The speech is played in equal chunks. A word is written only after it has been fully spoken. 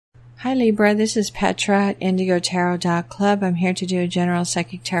Hi Libra, this is Petra at IndigoTarot.club. I'm here to do a general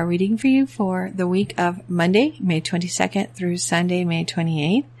psychic tarot reading for you for the week of Monday, May 22nd through Sunday, May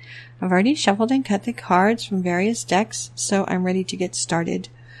 28th. I've already shuffled and cut the cards from various decks, so I'm ready to get started.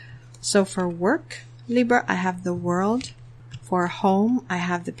 So for work, Libra, I have the World. For home, I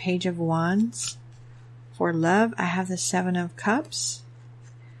have the Page of Wands. For love, I have the Seven of Cups.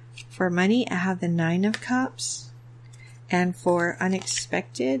 For money, I have the Nine of Cups. And for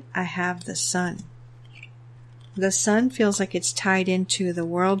unexpected, I have the Sun. The Sun feels like it's tied into the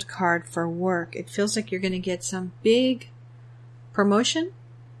World card for work. It feels like you're going to get some big promotion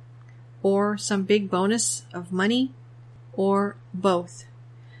or some big bonus of money or both.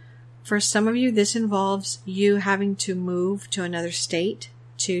 For some of you, this involves you having to move to another state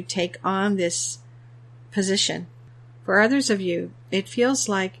to take on this position. For others of you, it feels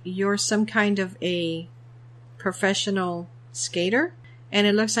like you're some kind of a professional skater, and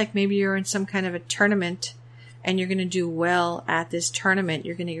it looks like maybe you're in some kind of a tournament and you're going to do well at this tournament.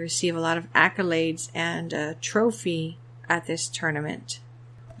 You're going to receive a lot of accolades and a trophy at this tournament.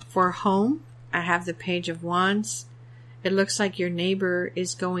 For home, I have the Page of Wands. It looks like your neighbor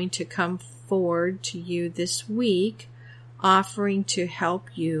is going to come forward to you this week offering to help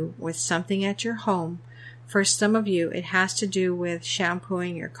you with something at your home. For some of you, it has to do with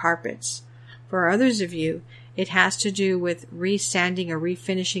shampooing your carpets. For others of you, it has to do with resanding or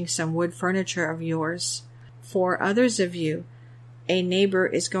refinishing some wood furniture of yours. For others of you, a neighbor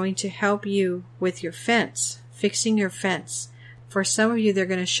is going to help you with your fence, fixing your fence. For some of you, they're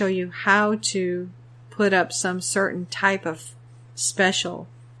going to show you how to put up some certain type of special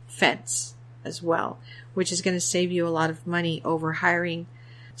fence as well, which is going to save you a lot of money over hiring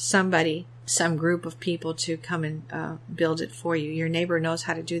somebody, some group of people to come and build it for you. Your neighbor knows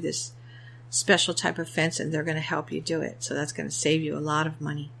how to do this special type of fence and they're going to help you do it. So that's going to save you a lot of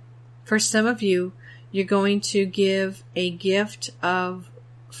money. For some of you, you're going to give a gift of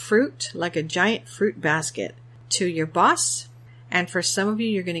fruit, like a giant fruit basket, to your boss. And for some of you,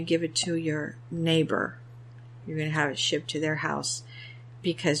 you're going to give it to your neighbor. You're going to have it shipped to their house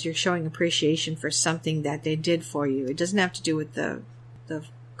because you're showing appreciation for something that they did for you. It doesn't have to do with the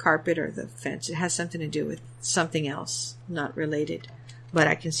carpet or the fence. It has something to do with something else, not related. But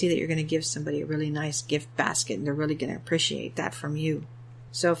I can see that you're going to give somebody a really nice gift basket, and they're really going to appreciate that from you.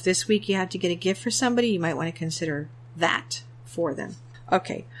 So if this week you have to get a gift for somebody, you might want to consider that for them.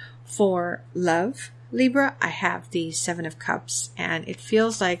 Okay, for love, Libra, I have the Seven of Cups, and it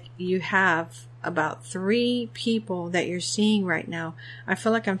feels like you have about 3 people that you're seeing right now. I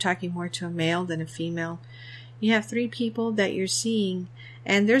feel like I'm talking more to a male than a female. You have 3 people that you're seeing,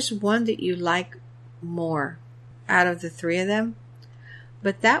 and there's one that you like more out of the 3 of them.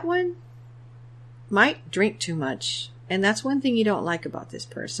 But that one might drink too much. And that's one thing you don't like about this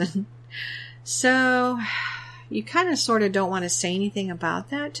person. So you kind of sort of don't want to say anything about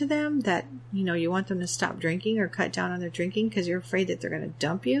that to them, that, you know, you want them to stop drinking or cut down on their drinking because you're afraid that they're going to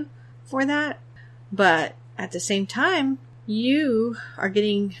dump you for that. But at the same time, you are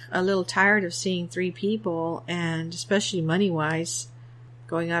getting a little tired of seeing 3 people, and especially money-wise,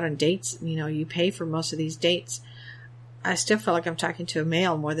 going out on dates. You know, you pay for most of these dates. I still feel like I'm talking to a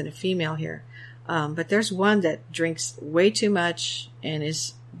male more than a female here. But there's one that drinks way too much and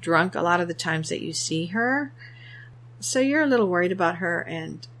is drunk a lot of the times that you see her. So you're a little worried about her,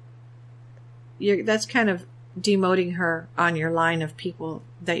 and that's kind of demoting her on your line of people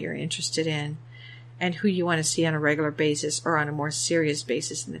that you're interested in and who you want to see on a regular basis or on a more serious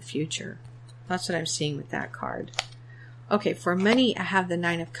basis in the future. That's what I'm seeing with that card. Okay, for money, I have the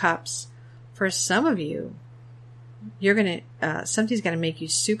Nine of Cups. For some of you, you're going to, something's going to make you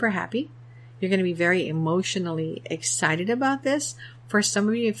super happy. You're going to be very emotionally excited about this. For some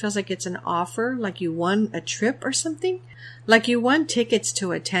of you, it feels like it's an offer, like you won a trip or something, like you won tickets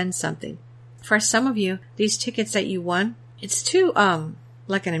to attend something. For some of you, these tickets that you won, it's to,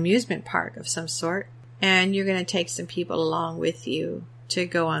 like an amusement park of some sort. And you're going to take some people along with you to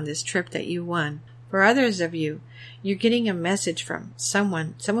go on this trip that you won. For others of you, you're getting a message from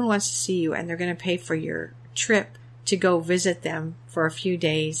someone. Someone wants to see you and they're going to pay for your trip to go visit them for a few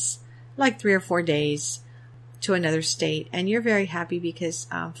days, like 3 or 4 days to another state. And you're very happy because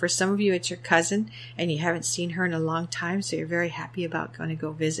for some of you, it's your cousin and you haven't seen her in a long time. So you're very happy about going to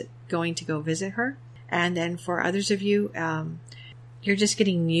go visit her. And then for others of you, you're just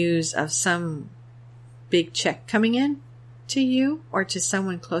getting news of some big check coming in to you or to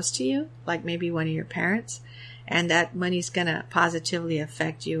someone close to you, like maybe one of your parents. And that money's going to positively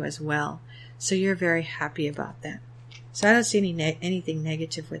affect you as well. So you're very happy about that. So I don't see anything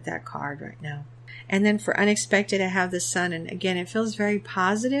negative with that card right now. And then for unexpected, I have the Sun. And again, it feels very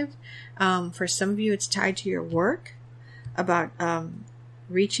positive. For some of you, it's tied to your work, about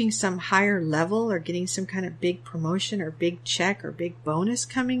reaching some higher level or getting some kind of big promotion or big check or big bonus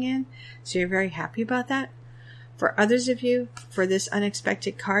coming in. So you're very happy about that. For others of you, for this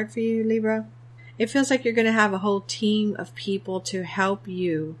unexpected card for you, Libra, it feels like you're going to have a whole team of people to help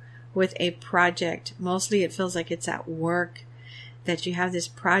you with a project. Mostly it feels like it's at work, that you have this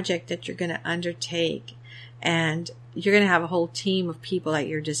project that you're going to undertake, and you're going to have a whole team of people at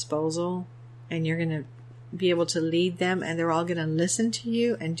your disposal, and you're going to be able to lead them, and they're all going to listen to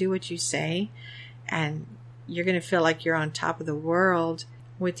you and do what you say, and you're going to feel like you're on top of the world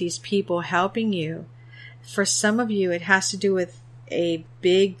with these people helping you. For some of you, it has to do with a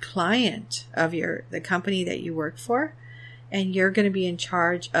big client of the company that you work for, and you're going to be in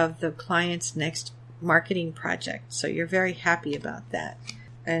charge of the client's next marketing project. So you're very happy about that.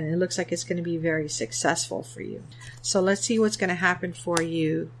 And it looks like it's going to be very successful for you. So let's see what's going to happen for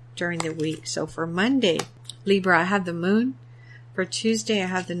you during the week. So for Monday, Libra, I have the Moon. For Tuesday, I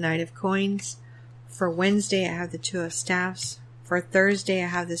have the Knight of Coins. For Wednesday, I have the Two of Staffs. For Thursday, I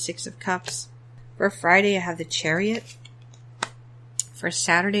have the Six of Cups. For Friday, I have the Chariot. For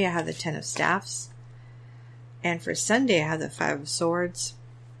Saturday, I have the Ten of Staffs. And for Sunday, I have the Five of Swords.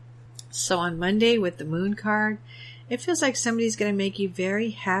 So on Monday with the Moon card, it feels like somebody's going to make you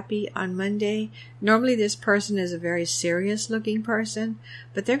very happy on Monday. Normally this person is a very serious looking person,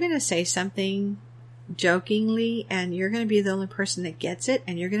 but they're going to say something jokingly, and you're going to be the only person that gets it,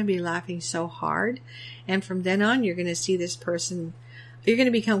 and you're going to be laughing so hard. And from then on, you're going to see this person, you're going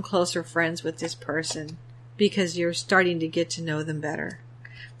to become closer friends with this person because you're starting to get to know them better.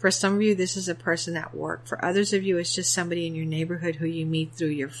 For some of you, this is a person at work. For others of you, it's just somebody in your neighborhood who you meet through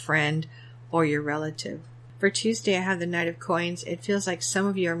your friend or your relative. For Tuesday, I have the Knight of Coins. It feels like some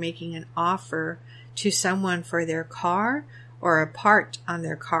of you are making an offer to someone for their car or a part on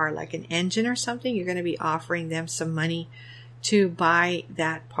their car, like an engine or something. You're going to be offering them some money to buy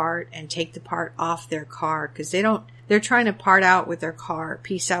that part and take the part off their car, because they're trying to part out with their car,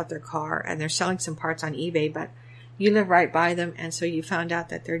 piece out their car, and they're selling some parts on eBay, but you live right by them, and so you found out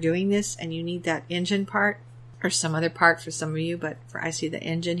that they're doing this and you need that engine part or some other part for some of you, but I see the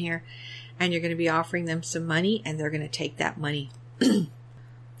engine here, and you're going to be offering them some money and they're going to take that money.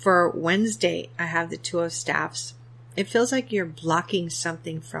 For Wednesday, I have the Two of Staffs. It feels like you're blocking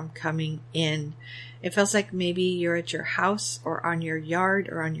something from coming in. It feels like maybe you're at your house or on your yard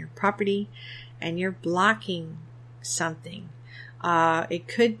or on your property and you're blocking something. It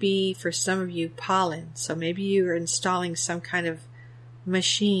could be, for some of you, pollen. So maybe you're installing some kind of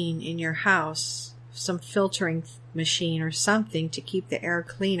machine in your house, some filtering machine or something to keep the air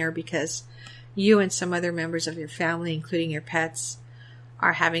cleaner, because you and some other members of your family, including your pets,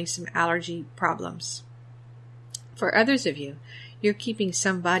 are having some allergy problems. For others of you, you're keeping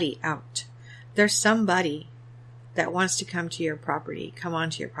somebody out. There's somebody that wants to come onto your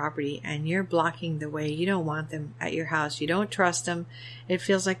property, and you're blocking the way. You don't want them at your house. You don't trust them. It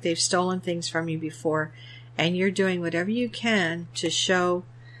feels like they've stolen things from you before, and you're doing whatever you can to show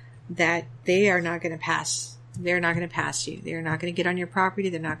that they are not going to pass. They're not going to pass you. They're not going to get on your property.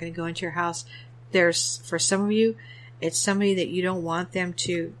 They're not going to go into your house. For some of you, it's somebody that you don't want them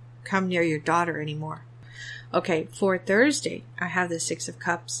to come near your daughter anymore. Okay, for Thursday, I have the Six of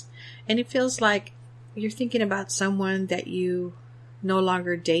Cups, and it feels like you're thinking about someone that you no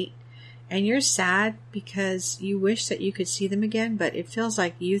longer date, and you're sad because you wish that you could see them again, but it feels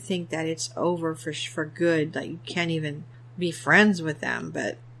like you think that it's over for good, that you can't even be friends with them.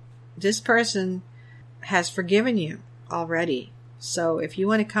 But this person has forgiven you already. So if you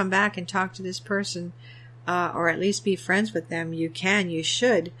want to come back and talk to this person, or at least be friends with them, you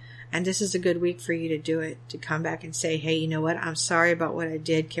should. And this is a good week for you to do it, to come back and say, hey, you know what? I'm sorry about what I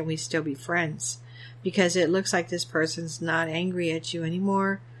did. Can we still be friends? Because it looks like this person's not angry at you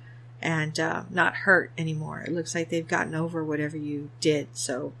anymore and not hurt anymore. It looks like they've gotten over whatever you did.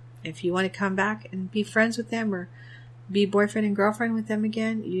 So if you want to come back and be friends with them or be boyfriend and girlfriend with them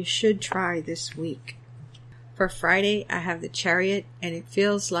again, you should try this week. For Friday, I have the Chariot, and it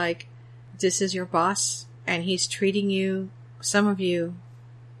feels like this is your boss and he's treating you, some of you,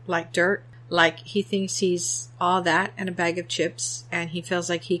 like dirt. Like he thinks he's all that and a bag of chips, and he feels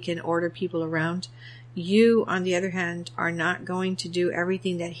like he can order people around. You, on the other hand, are not going to do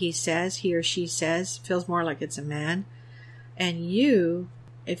everything that he or she says. Feels more like it's a man. And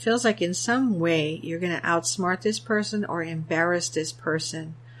it feels like in some way you're going to outsmart this person or embarrass this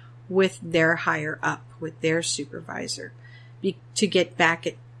person with their higher up, with their supervisor, to get back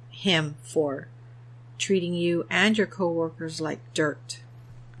at him for treating you and your coworkers like dirt.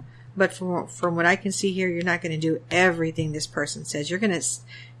 But from what I can see here, you're not going to do everything this person says. You're going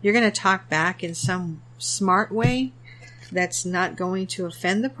to talk back in some smart way that's not going to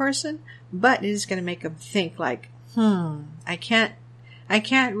offend the person, but it is going to make them think like, I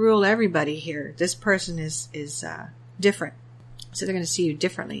can't rule everybody here. This person is different. So they're going to see you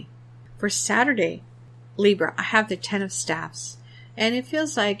differently. For Saturday, Libra, I have the 10 of Staffs. And it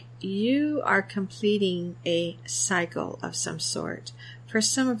feels like you are completing a cycle of some sort. For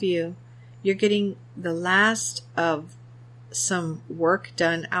some of you, you're getting the last of some work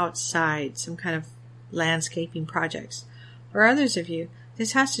done outside, some kind of landscaping projects. For others of you,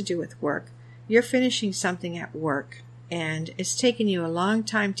 this has to do with work. You're finishing something at work, and it's taken you a long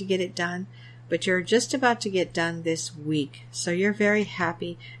time to get it done, but you're just about to get done this week. So you're very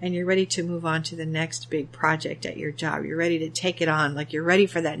happy, and you're ready to move on to the next big project at your job. You're ready to take it on, like you're ready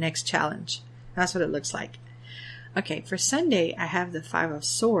for that next challenge. That's what it looks like. Okay, for Sunday, I have the 5 of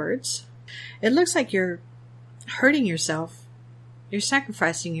Swords. It looks like you're hurting yourself. You're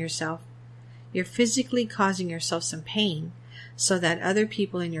sacrificing yourself. You're physically causing yourself some pain so that other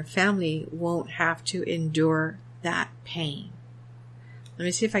people in your family won't have to endure that pain. Let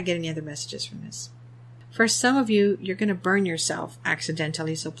me see if I get any other messages from this. For some of you, you're going to burn yourself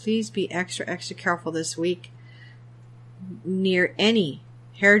accidentally, so please be extra careful this week near any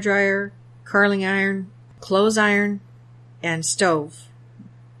hairdryer, curling iron, clothes iron, and stove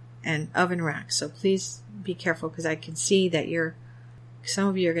and oven rack. So please be careful, because I can see that some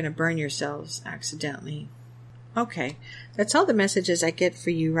of you are going to burn yourselves accidentally. Okay, that's all the messages I get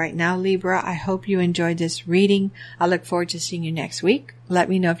for you right now, Libra. I hope you enjoyed this reading. I look forward to seeing you next week. Let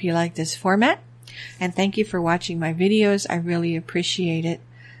me know if you like this format. And thank you for watching my videos. I really appreciate it.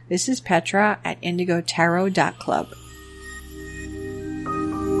 This is Petra at IndigoTarot.club.